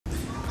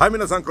Hi,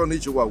 皆さんこんに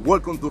ちは.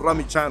 Welcome to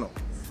Rami channel.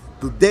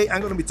 Today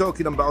I'm going to be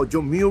talking about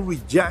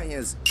Yomiuri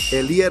Giants,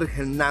 Elier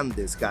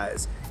Hernandez,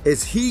 guys.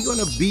 Is he going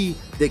to be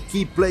the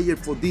key player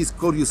for this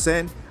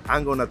Koryusen?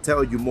 I'm going to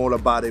tell you more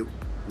about it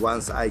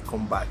once I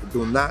come back.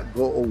 Do not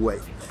go away.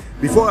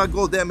 Before I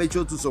go there, make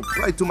sure to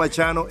subscribe to my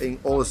channel and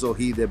also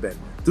hit the bell.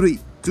 3,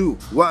 2,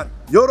 1.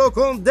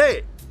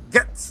 Yorokonde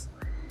gets.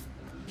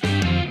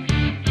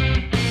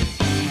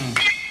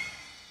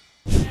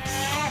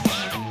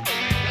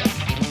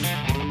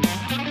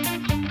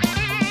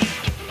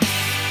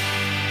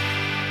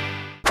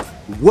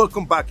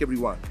 Welcome back,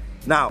 everyone.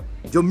 Now,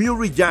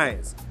 Yomiuri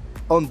Giants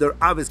under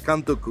Aves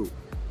Kantoku,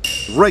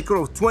 record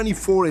of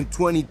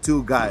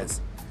 24-22,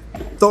 guys.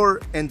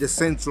 Third in the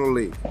Central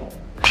League.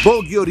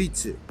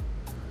 Bogyoritsu,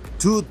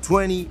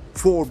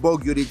 224.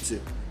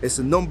 Bogyoritsu is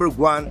the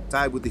 #1,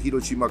 tied with the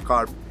Hiroshima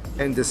Carp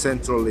in the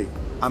Central League.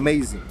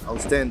 Amazing,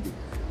 outstanding.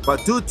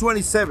 But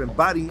 227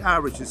 batting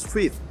average is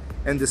 5th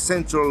in the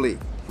Central League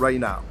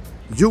right now.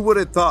 You would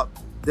have thought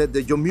that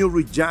the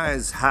Yomiuri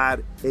Giants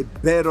had a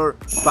better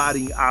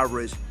batting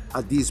average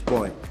at this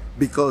point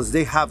because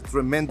they have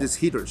tremendous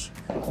hitters.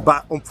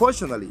 But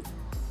unfortunately,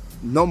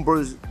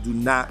 numbers do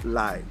not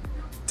lie.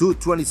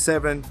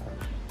 227,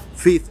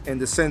 5th in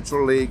the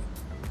Central League.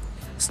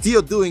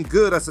 Still doing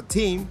good as a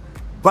team,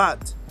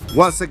 but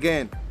once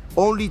again,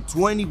 only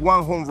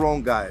 21 home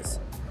run, guys.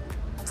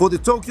 For the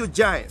Tokyo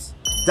Giants,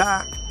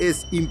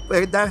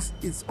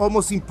 it's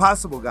almost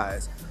impossible,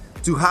 guys,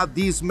 to have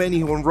these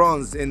many home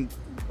runs in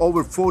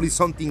over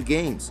 40-something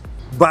games.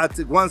 But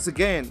once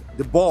again,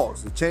 the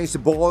balls, they changed the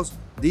balls.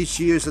 This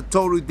year is a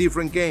totally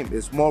different game.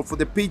 It's more for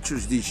the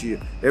pitchers this year.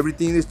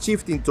 Everything is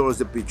shifting towards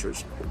the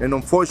pitchers. And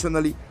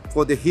unfortunately,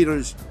 for the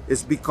hitters,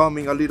 it's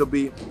becoming a little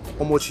bit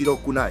omoshiro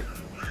kunai.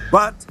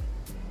 But,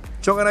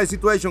 shogunai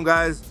situation,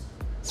 guys.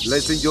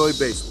 Let's enjoy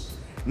baseball.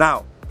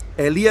 Now,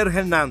 Elier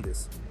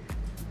Hernandez.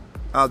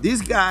 Now,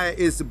 this guy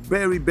is a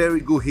very,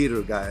 very good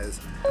hitter, guys.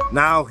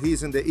 Now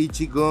he's in the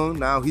Ichigun.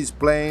 Now he's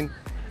playing.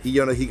 He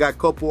got a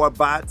couple of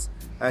bats.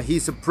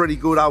 He's a pretty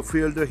good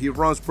outfielder. He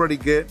runs pretty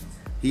good.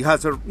 He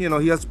has a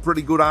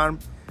pretty good arm.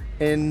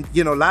 And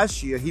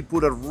last year he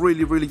put up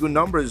really, really good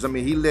numbers. I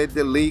mean, he led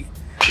the league.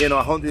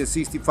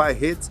 165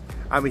 hits.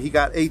 I mean, he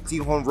got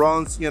 18 home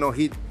runs.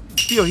 He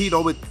still hit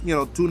over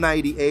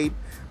 298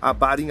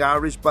 batting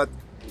average, but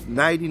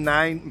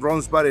 99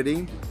 runs batted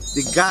in.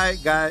 The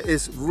guy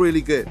is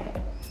really good.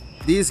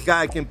 This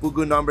guy can put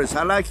good numbers.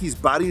 I like his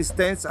batting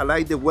stance. I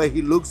like the way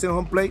he looks at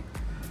home plate.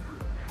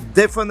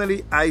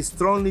 Definitely, I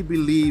strongly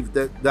believe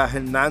that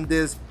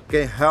Hernandez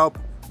can help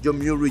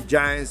Yomiuri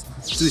Giants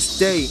to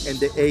stay in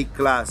the A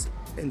class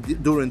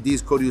during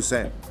this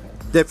Koryusen.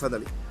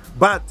 Definitely.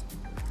 But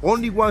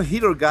only one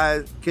hitter,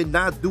 guys,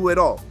 cannot do it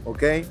all,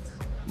 okay?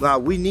 Now,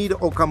 we need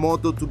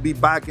Okamoto to be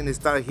back and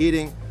start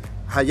hitting.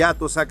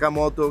 Hayato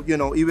Sakamoto,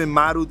 even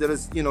Maru,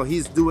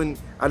 he's doing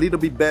a little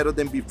bit better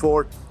than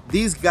before.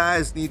 These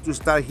guys need to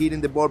start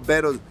hitting the ball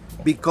better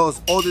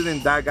because other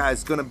than that, guys,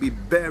 it's going to be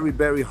very,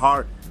 very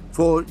hard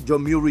for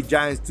Yomiuri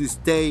Giants to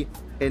stay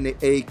in the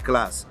A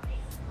class.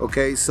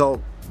 Okay, so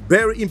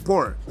very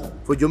important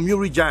for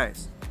Yomiuri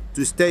Giants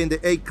to stay in the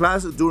A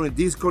class during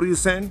this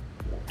Koryusen.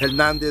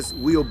 Hernandez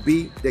will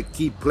be the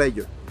key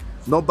player.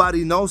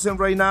 Nobody knows him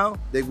right now.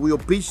 They will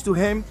pitch to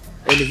him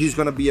and he's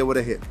gonna be able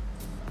to hit.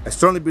 I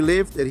strongly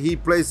believe that he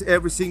plays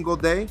every single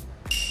day.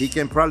 He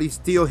can probably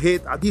still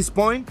hit at this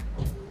point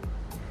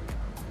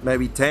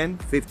maybe 10,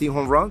 15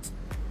 home runs.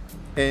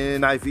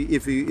 And if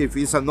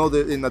it's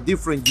in a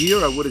different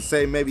year, I would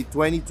say maybe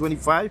 20,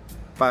 25.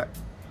 But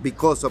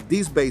because of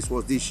these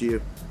baseballs this year,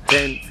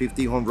 10,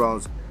 15 home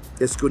runs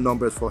is good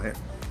numbers for him.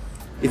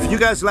 If you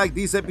guys like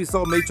this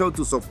episode, make sure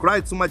to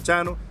subscribe to my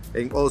channel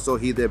and also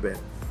hit the bell.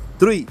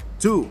 3,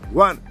 2,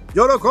 1.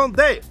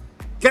 Yorokonde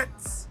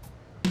gets.